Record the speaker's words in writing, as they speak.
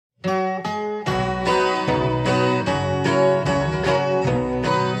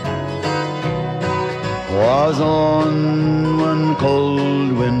'twas on one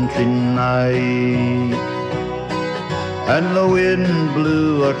cold wintry night, and the wind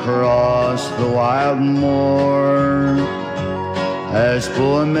blew across the wild moor, as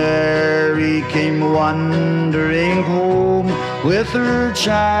poor Mary came wandering home with her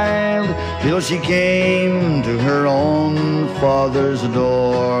child, till she came to her own father's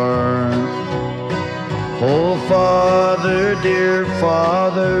door. "Oh, Father, dear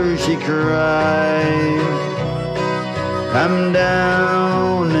Father," she cried, "come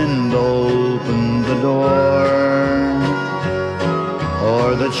down and open the door, or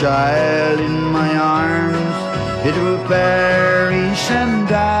the child in my arms, it will perish and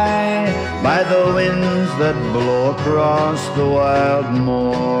die by the winds that blow across the wild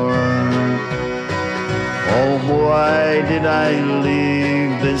moor. Oh, why did I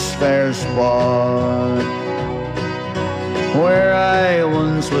leave this fair spot, where I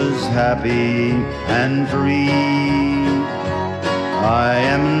once was happy and free? I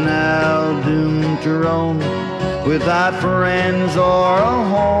am now doomed to roam, without friends or a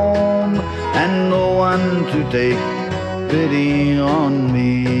home, and no one to take pity on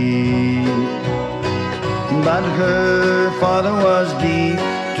me." But her father was deep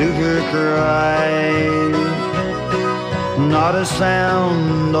to her cries, not a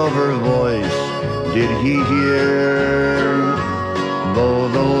sound of her voice did he hear, though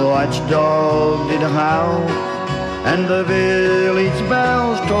the watchdog did howl, and the village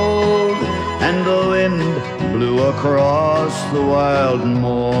bells tolled, and the wind blew across the wild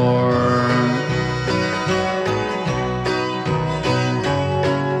moor.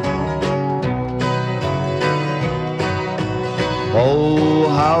 Oh,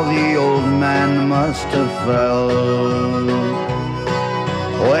 how the old man must have felt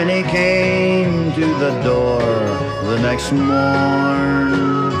when he came to the door the next morn,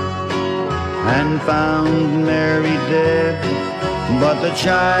 and found Mary dead, but the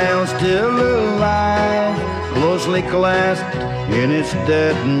child still alive, closely clasped in its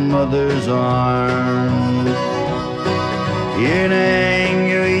dead mother's arms. In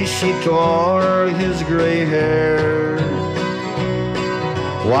anger she tore his gray hair,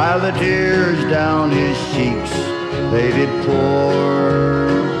 while the tears down his cheeks they did pour,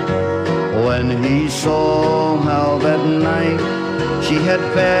 when he saw how that night she had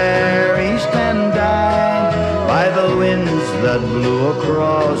perished and died by the winds that blew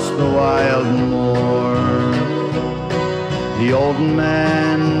across the wild moor. The old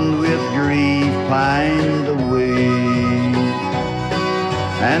man with grief pined away,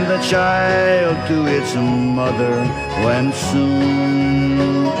 and the child to its mother went soon,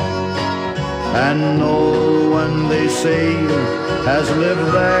 and no one, they say, has lived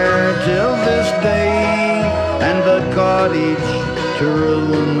there till this day, and the cottage to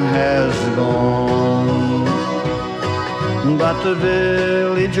ruin has gone. But the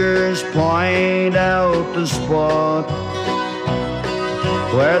villagers point out the spot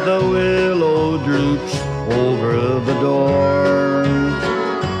where the willow droops over the door,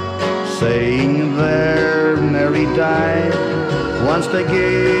 saying there Mary died, once the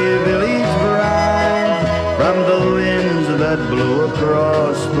gay village bride, from the winds that blew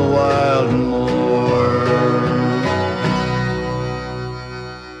across the wild moor.